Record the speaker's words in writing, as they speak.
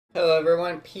Hello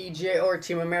everyone, PJ or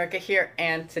Team America here,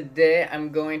 and today I'm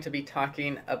going to be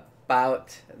talking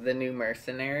about the new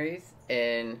Mercenaries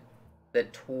in the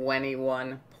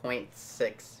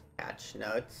 21.6 patch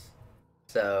notes.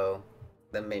 So,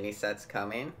 the mini set's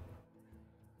coming.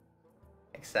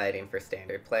 Exciting for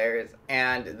standard players.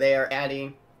 And they are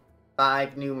adding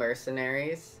 5 new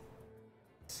Mercenaries.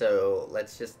 So,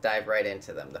 let's just dive right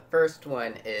into them. The first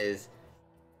one is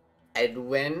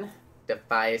Edwin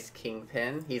Defies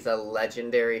Kingpin. He's a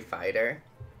legendary fighter.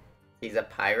 He's a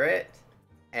pirate,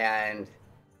 and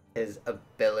his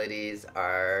abilities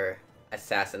are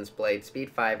Assassin's Blade, speed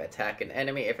 5, attack an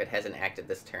enemy. If it hasn't acted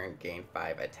this turn, gain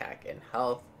 5 attack and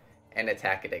health, and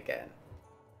attack it again.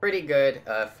 Pretty good,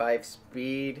 5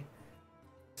 speed.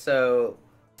 So,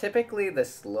 typically the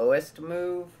slowest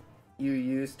move you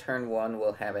use turn 1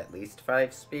 will have at least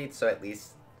 5 speed, so at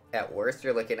least at worst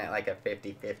you're looking at like a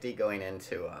 50-50 going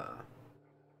into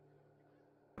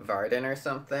Varden or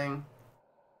something.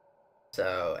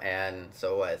 So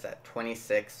what is that?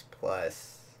 26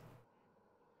 plus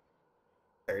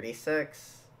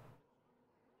 36.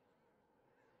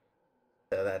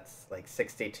 So that's like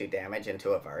 62 damage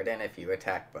into a Varden if you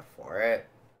attack before it.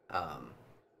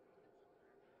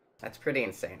 That's pretty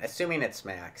insane. Assuming it's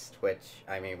maxed, which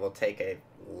I mean will take a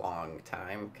long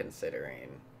time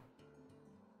considering.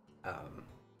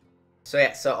 So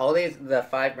yeah, so all the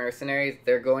 5 mercenaries,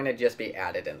 they're going to just be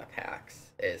added in the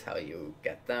packs, is how you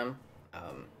get them.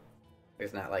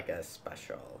 There's not like a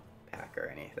special pack or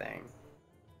anything.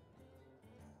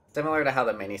 Similar to how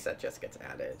the mini set just gets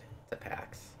added to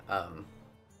packs.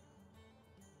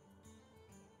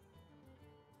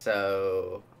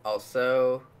 So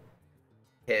also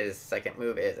his second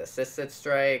move is Assisted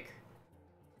Strike.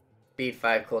 Speed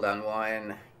 5, cooldown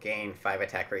 1, gain 5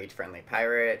 attack for each friendly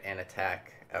pirate, and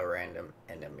attack a random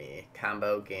enemy.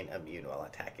 Combo, gain immune while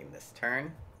attacking this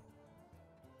turn.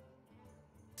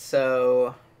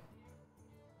 So,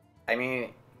 I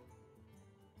mean,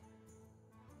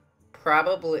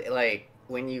 probably, like,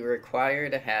 when you require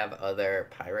to have other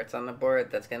pirates on the board,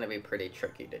 that's going to be pretty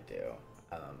tricky to do.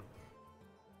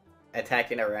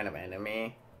 Attacking a random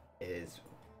enemy is...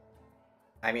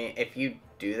 I mean, if you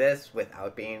do this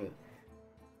without being...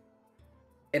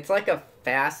 It's like a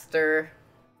faster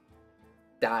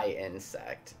die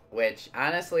insect, which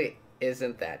honestly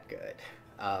isn't that good.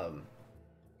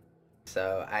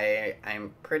 So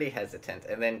I'm pretty hesitant.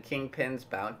 And then Kingpin's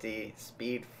Bounty,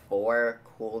 speed 4,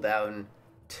 cooldown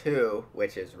 2,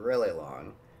 which is really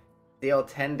long. Deal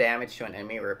 10 damage to an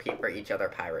enemy, repeat for each other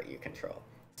pirate you control.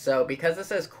 So because this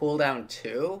says cooldown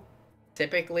 2,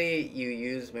 typically you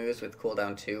use moves with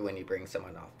cooldown 2 when you bring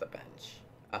someone off the bench.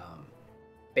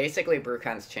 Basically,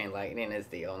 Brucon's Chain Lightning is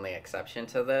the only exception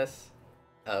to this,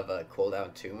 of a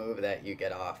cooldown 2 move that you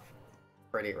get off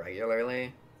pretty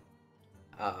regularly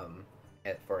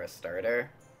for a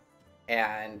starter.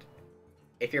 And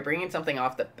if you're bringing something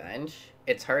off the bench,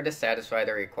 it's hard to satisfy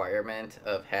the requirement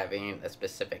of having a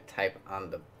specific type on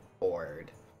the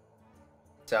board.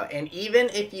 So, and even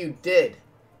if you did,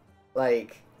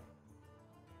 like,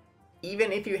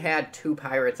 even if you had 2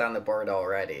 pirates on the board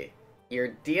already,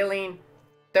 you're dealing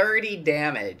 30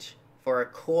 damage for a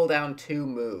cooldown 2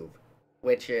 move,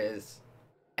 which is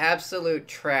absolute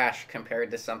trash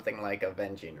compared to something like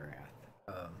Avenging Wrath.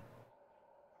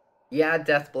 Yeah,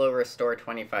 Death Blow restore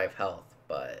 25 health,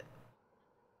 but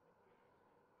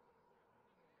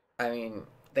I mean,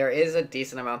 there is a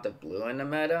decent amount of blue in the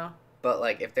meta, but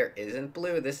like if there isn't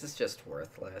blue, this is just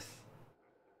worthless.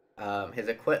 His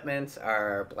equipments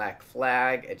are Black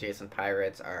Flag, adjacent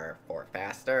pirates are 4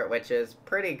 faster, which is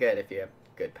pretty good if you have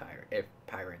good if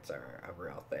pirates are a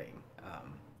real thing.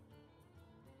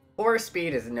 4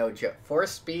 speed is no joke. 4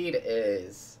 speed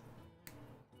is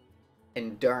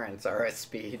endurance or a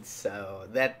speed, so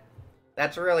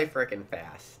that's really freaking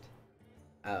fast.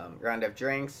 Round of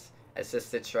Drinks,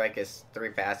 Assisted Strike is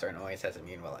 3 faster and always has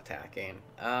immune while attacking.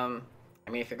 I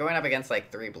mean, if you're going up against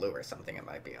like 3 blue or something, it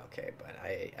might be okay, but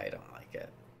I don't like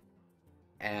it.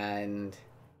 And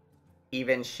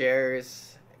even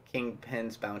shares,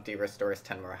 Kingpin's Bounty restores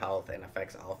 10 more health and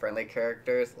affects all friendly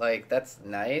characters. Like, that's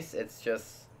nice. It's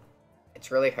just, it's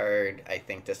really hard, I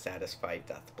think, to satisfy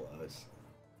death blows.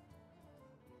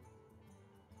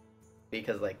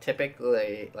 Because, like,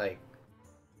 typically,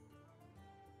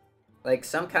 like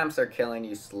some comps are killing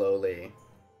you slowly.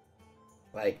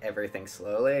 Like, everything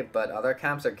slowly, but other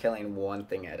comps are killing one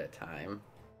thing at a time.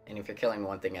 And if you're killing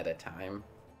one thing at a time,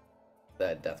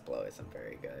 the death blow isn't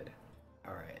very good.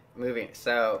 Alright, moving.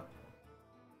 So,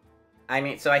 I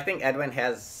mean, so I think Edwin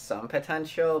has some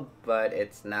potential, but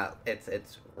it's not,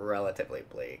 it's relatively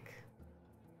bleak.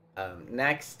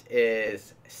 Next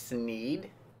is Sneed.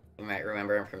 You might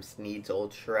remember him from Sneed's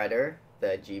Old Shredder,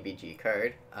 the GBG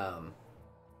card.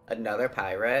 Another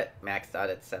pirate, maxed out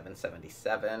at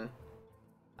 777,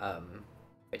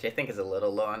 which I think is a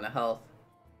little low on the health.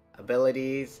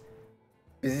 Abilities: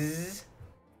 Bzz,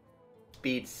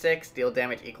 speed 6, deal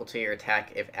damage equal to your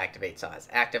attack if activate saw is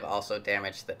active. Also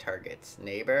damage the target's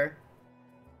neighbor.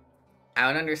 I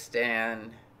don't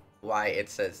understand why it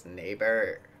says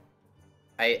neighbor.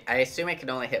 I assume it can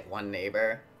only hit one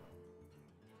neighbor.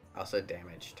 Also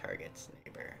damage target's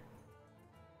neighbor.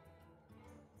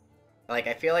 Like,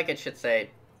 I feel like it should say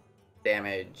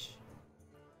damage.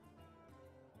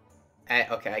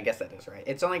 Okay, I guess that is right.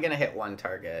 It's only going to hit one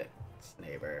target's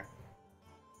neighbor.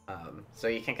 So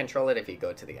you can control it if you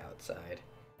go to the outside.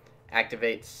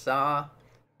 Activate Saw.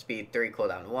 Speed 3,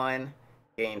 cooldown 1.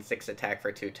 Gain 6 attack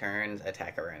for 2 turns.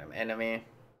 Attack a random enemy.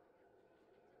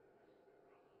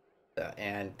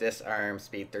 And disarm.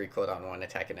 Speed 3, cooldown 1.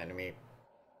 Attack an enemy.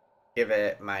 Give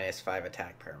it -5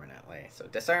 attack permanently. So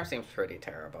disarm seems pretty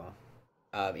terrible.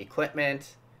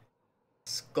 Equipment.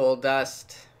 Skull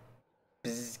Dust.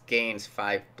 Bzz, gains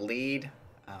 5 bleed.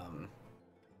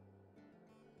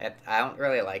 I don't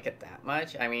really like it that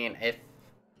much. I mean, if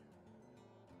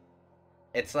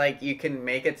it's like you can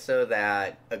make it so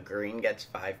that a green gets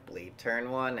 5 bleed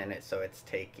turn 1, and so it's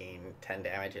taking 10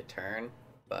 damage a turn,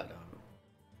 but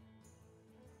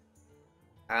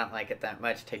I don't like it that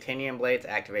much. Titanium Blades,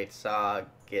 activate Saw,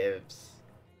 gives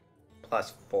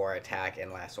 +4 attack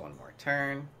and lasts 1 more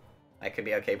turn. That could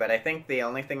be okay, but I think the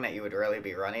only thing that you would really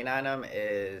be running on them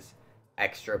is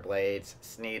extra blades.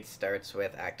 Sneed starts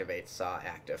with activate Saw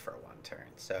active for 1 turn.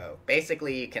 So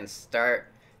basically you can start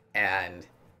and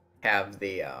have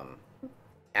the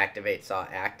activate Saw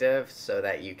active so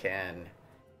that you can...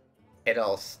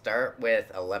 It'll start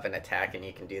with 11 attack and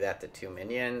you can do that to 2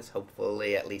 minions.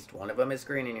 Hopefully at least one of them is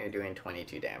green and you're doing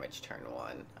 22 damage turn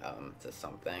 1 to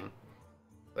something.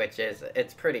 Which is,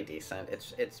 it's pretty decent.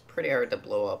 It's pretty hard to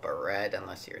blow up a red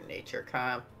unless you're nature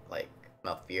comp, like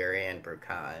Malfurion,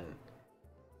 Brucon,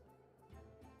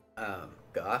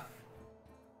 Guff.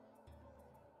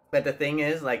 But the thing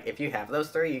is, like, if you have those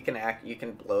 3, you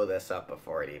can blow this up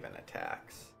before it even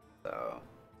attacks. So,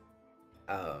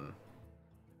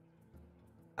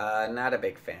 not a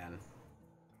big fan.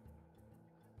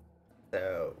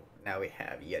 So now we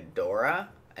have Yadora,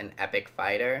 an epic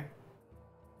fighter.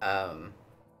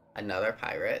 Another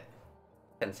pirate.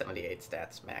 1078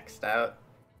 stats maxed out.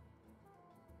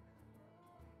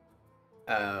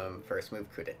 First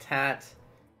move, coup d'etat.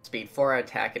 Speed 4,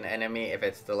 attack an enemy. If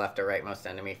it's the left or rightmost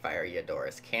enemy, fire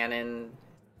Yadora's cannon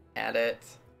at it.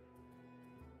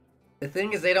 The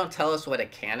thing is, they don't tell us what a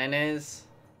cannon is,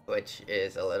 which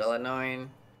is a little annoying.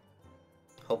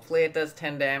 Hopefully it does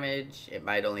 10 damage. It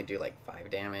might only do like 5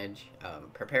 damage.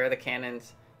 Prepare the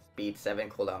cannons. Speed 7,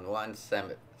 cooldown 1.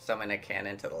 Summon a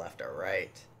cannon to the left or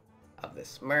right of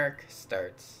this merc.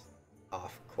 Starts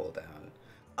off cooldown.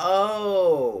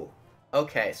 Oh!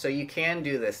 Okay, so you can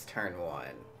do this turn 1.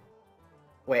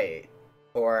 Wait,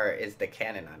 or is the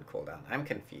cannon on cooldown? I'm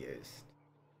confused.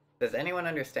 Does anyone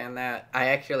understand that? I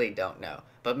actually don't know.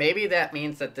 But maybe that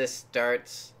means that this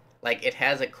starts... Like, it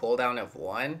has a cooldown of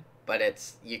 1,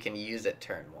 but you can use it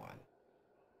turn 1.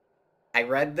 I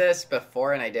read this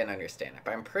before and I didn't understand it,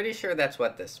 but I'm pretty sure that's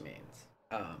what this means.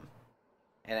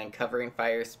 And then covering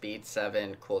fire, speed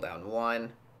 7, cooldown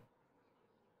 1.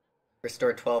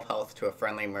 Restore 12 health to a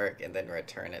friendly merc and then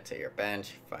return it to your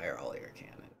bench. Fire all your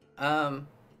cannon. I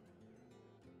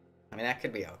mean, that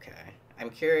could be okay. I'm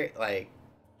curious, like...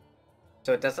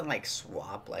 So it doesn't, like,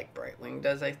 swap like Brightwing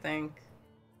does, I think.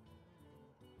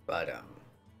 But, I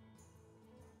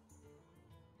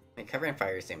mean, covering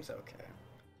fire seems okay.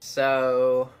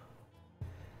 So...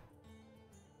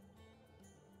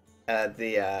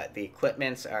 the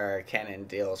equipments are cannon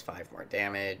deals 5 more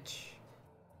damage.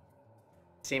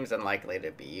 Seems unlikely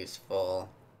to be useful.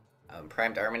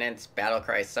 Primed Armaments,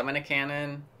 Battlecry, summon a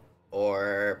cannon,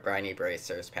 or Briny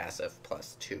Bracers, passive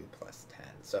 +2,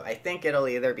 +10. So I think it'll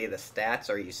either be the stats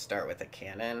or you start with a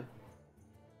cannon.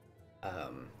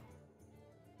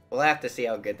 We'll have to see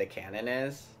how good the cannon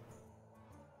is.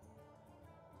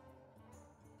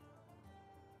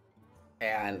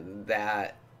 And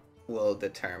that will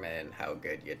determine how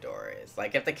good Yadora is.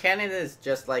 Like, if the cannon is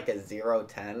just like a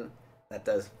 0-10 that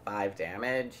does 5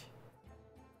 damage,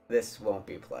 this won't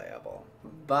be playable.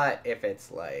 But if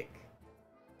it's like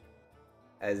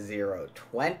a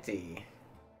 0-20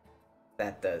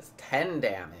 that does 10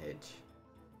 damage,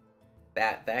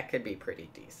 that could be pretty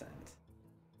decent.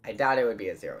 I doubt it would be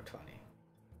a 0-20.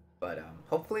 But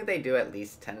hopefully they do at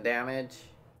least 10 damage.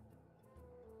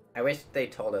 I wish they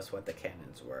told us what the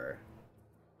cannons were.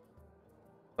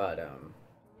 But,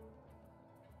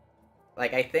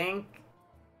 like, I think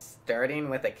starting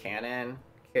with a cannon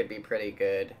could be pretty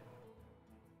good.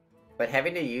 But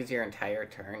having to use your entire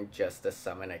turn just to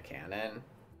summon a cannon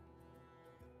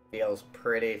feels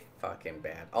pretty fucking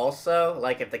bad. Also,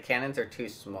 like, if the cannons are too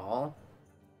small,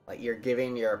 like, you're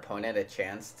giving your opponent a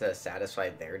chance to satisfy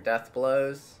their death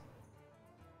blows.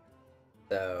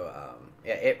 So,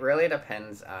 yeah, it really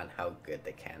depends on how good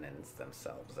the cannons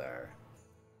themselves are.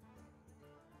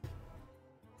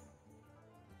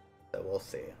 So we'll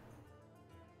see.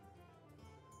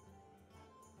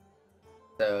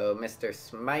 So, Mr.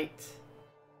 Smite,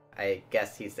 I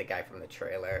guess he's the guy from the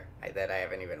trailer that I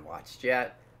haven't even watched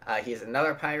yet. He's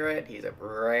another pirate. He's a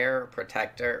rare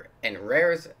protector. And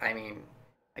rares, I mean,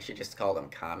 I should just call them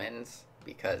commons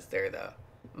because they're the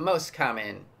most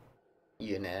common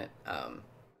unit.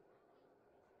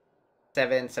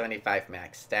 775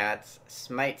 max stats.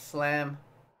 Smite Slam.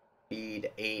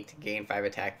 Speed 8. Gain 5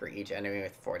 attack for each enemy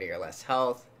with 40 or less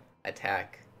health.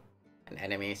 Attack an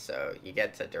enemy, so you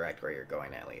get to direct where you're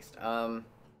going at least. Having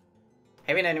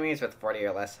enemies with 40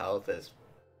 or less health is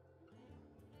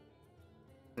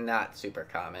not super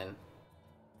common.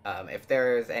 If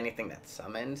there's anything that's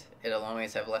summoned, it'll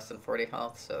always have less than 40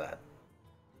 health, so that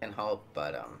can help,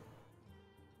 but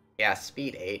yeah,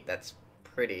 speed 8, that's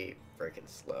pretty freaking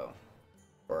slow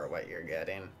for what you're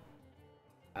getting.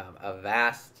 A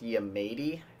Vast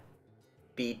Yamadi.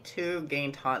 Speed 2,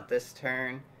 gain taunt this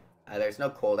turn. There's no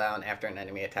cooldown. After an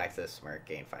enemy attacks this smirk,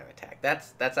 gain 5 attack.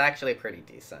 That's actually pretty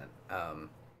decent.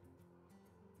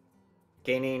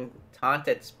 Gaining taunt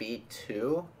at speed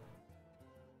 2.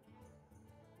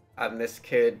 This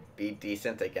could be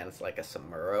decent against like a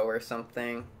Samuro or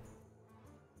something.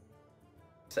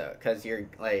 So, because you're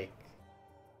like,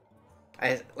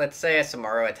 let's say a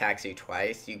Samuro attacks you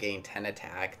twice, you gain 10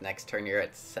 attack. Next turn you're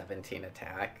at 17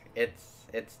 attack.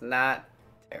 It's not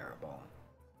terrible.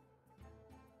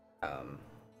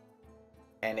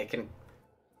 And it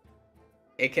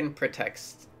can protect.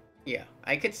 Yeah,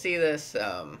 I could see this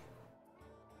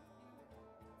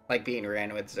like being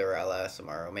ran with Zarella,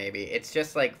 Samaro maybe. It's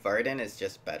just like Varden is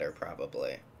just better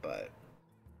probably, but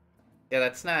yeah,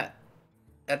 that's a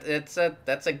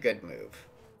good move.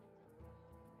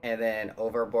 And then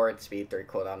Overboard, speed 3,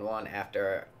 cooldown 1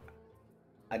 after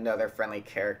another friendly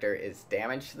character is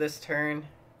damaged this turn.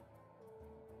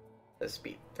 So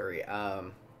speed 3.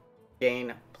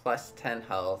 Gain plus 10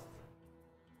 health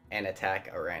and attack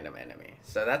a random enemy.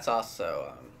 So that's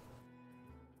also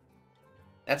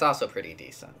pretty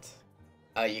decent.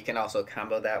 You can also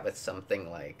combo that with something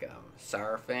like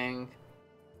Sarfang,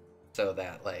 so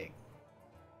that like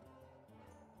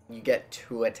you get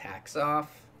 2 attacks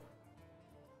off.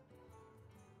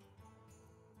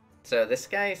 So this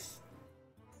guy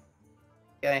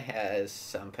has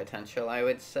some potential, I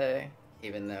would say,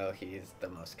 even though he's the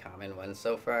most common one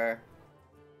so far.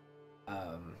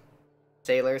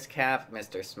 Sailor's Cap,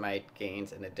 Mr. Smite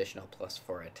gains an additional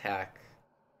 +4 attack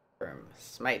from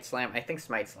Smite Slam. I think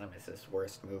Smite Slam is his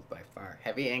worst move by far.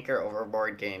 Heavy Anchor,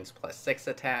 Overboard gains +6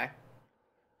 attack.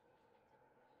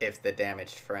 If the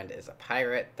damaged friend is a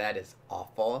pirate, that is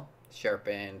awful.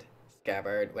 Sharpened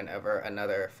Scabbard, whenever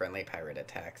another friendly pirate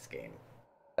attacks, gain.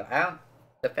 So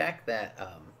the fact that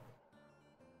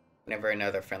whenever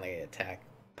another friendly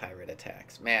pirate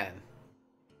attacks, man.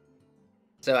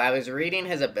 So I was reading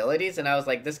his abilities and I was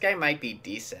like, this guy might be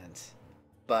decent,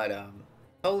 but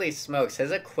holy smokes,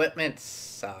 his equipment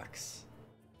sucks.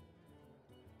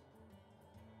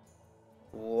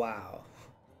 Wow,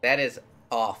 that is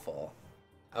awful.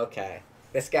 Okay,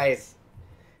 this guy's,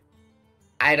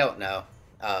 I don't know.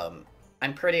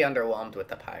 I'm pretty underwhelmed with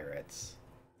the pirates,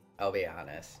 I'll be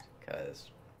honest, because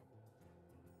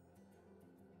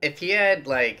if he had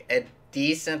like a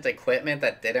decent equipment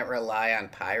that didn't rely on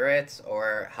pirates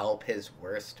or help his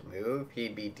worst move,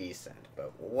 he'd be decent.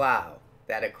 But wow,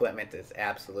 that equipment is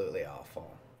absolutely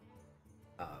awful.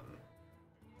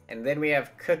 And then we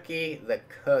have Cookie the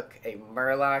Cook, a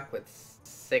Murloc with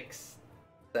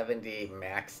 670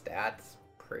 max stats,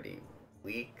 pretty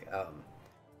weak.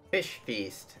 Fish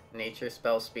Feast, nature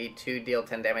spell speed 2, deal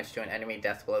 10 damage to an enemy,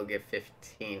 death blow, give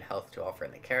 15 health to all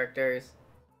friendly characters.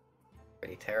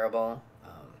 Pretty terrible.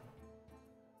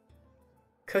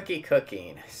 Cookie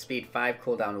Cooking, speed 5,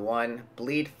 cooldown 1,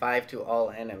 bleed 5 to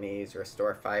all enemies,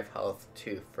 restore 5 health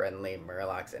to friendly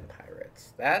Murlocs and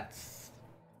pirates. That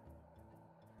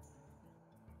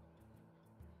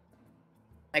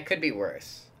could be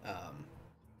worse.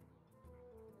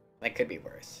 That could be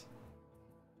worse.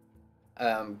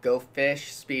 Go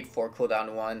Fish, speed 4,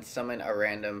 cooldown 1, summon a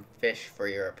random fish for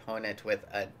your opponent with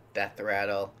a Death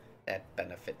Rattle, that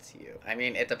benefits you. I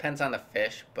mean, it depends on the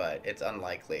fish, but it's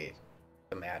unlikely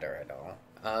to matter at all.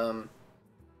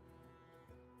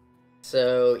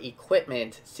 So,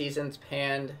 equipment, Season's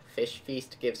Pan, Fish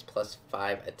Feast gives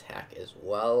 +5 attack as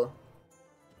well.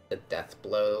 The Death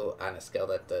Blow on a skill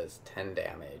that does 10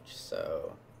 damage,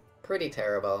 so pretty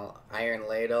terrible. Iron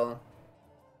Ladle.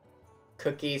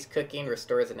 Cookies, cooking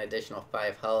restores an additional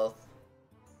 5 health.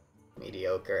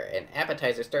 Mediocre. And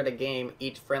Appetizer, start a game,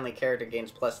 each friendly character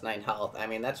gains +9 health. I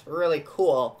mean, that's really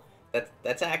cool.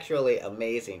 That's actually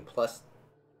amazing. Plus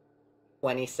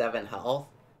 27 health.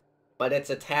 But it's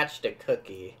attached to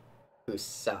Cookie, who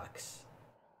sucks.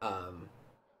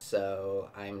 So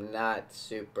I'm not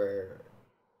super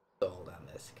sold on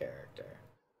this character.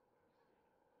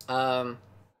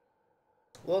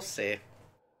 We'll see.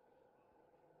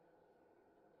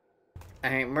 I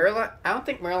mean, Murloc. I don't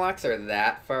think Murlocs are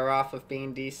that far off of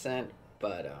being decent,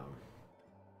 but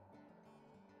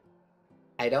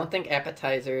I don't think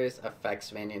Appetizers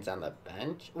affects minions on the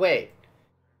bench. Wait.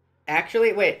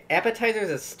 Actually, wait.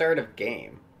 Appetizers is start of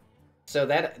game. So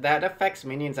that affects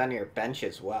minions on your bench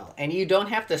as well. And you don't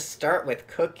have to start with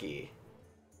Cookie.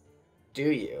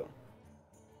 Do you?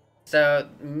 So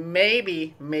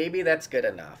maybe that's good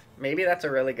enough. Maybe that's a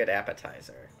really good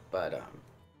appetizer. But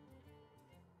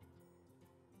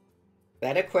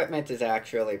that equipment is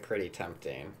actually pretty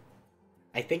tempting.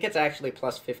 I think it's actually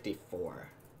 +54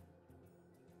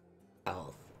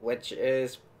 health, which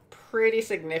is pretty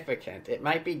significant. It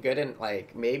might be good in,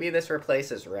 like, maybe this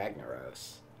replaces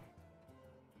Ragnaros.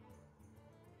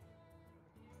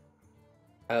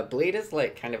 Bleed is,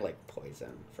 like, kind of like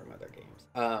poison from other games.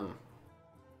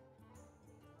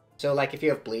 So, like, if you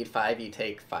have Bleed 5, you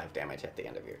take 5 damage at the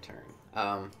end of your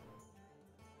turn.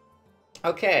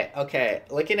 Okay.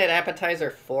 Looking at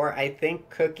Appetizer 4, I think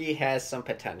Cookie has some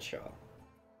potential.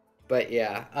 But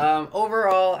yeah,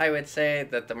 overall, I would say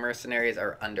that the Mercenaries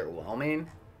are underwhelming.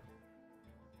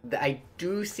 I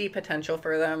do see potential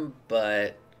for them,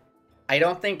 but I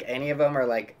don't think any of them are,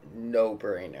 like,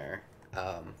 no-brainer.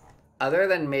 Other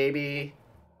than maybe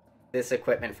this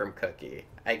equipment from Cookie.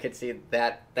 I could see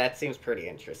that. That seems pretty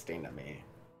interesting to me.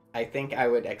 I think I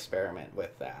would experiment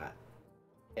with that.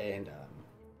 And,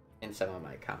 in some of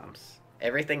my comps.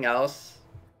 Everything else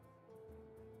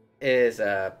is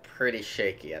pretty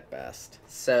shaky at best.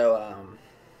 So,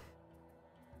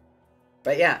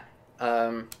 but yeah,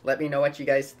 let me know what you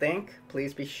guys think.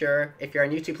 Please be sure, if you're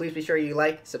on YouTube, please be sure you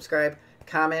like, subscribe,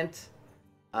 comment.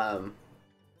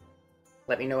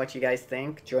 Let me know what you guys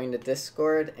think. Join the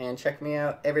Discord and check me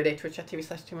out every day,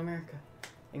 twitch.tv/TeamAmerica.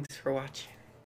 Thanks for watching.